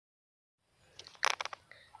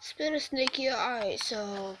Spin a snake here. Alright,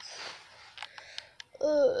 so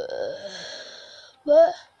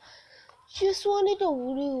but just wanted to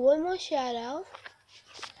do one more shout out.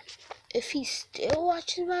 If he's still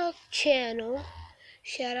watching my channel,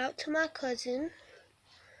 shout out to my cousin.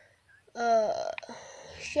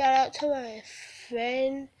 Shout out to my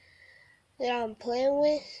friend that I'm playing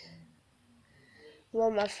with. Well,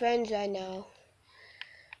 my friends right now.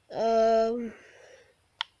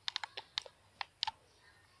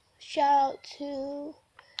 Shout out to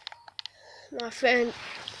my friend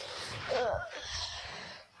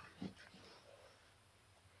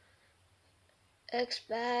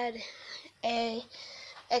Xbad a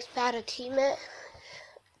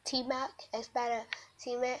T-Mac,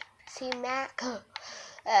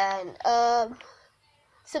 and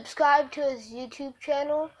subscribe to his YouTube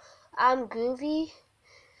channel. I'm Groovy.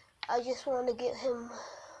 I just want to get him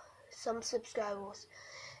some subscribers,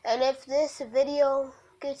 and if this video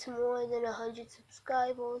gets more than 100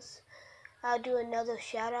 subscribers, I'll do another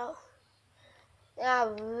shout out. And I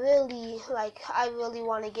really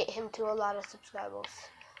want to get him to a lot of subscribers.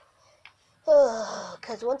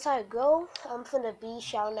 Cause once I grow, I'm gonna be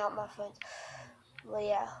shouting out my friends. But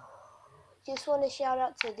yeah, just want to shout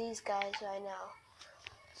out to these guys right now.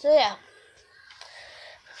 So yeah,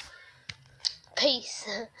 peace.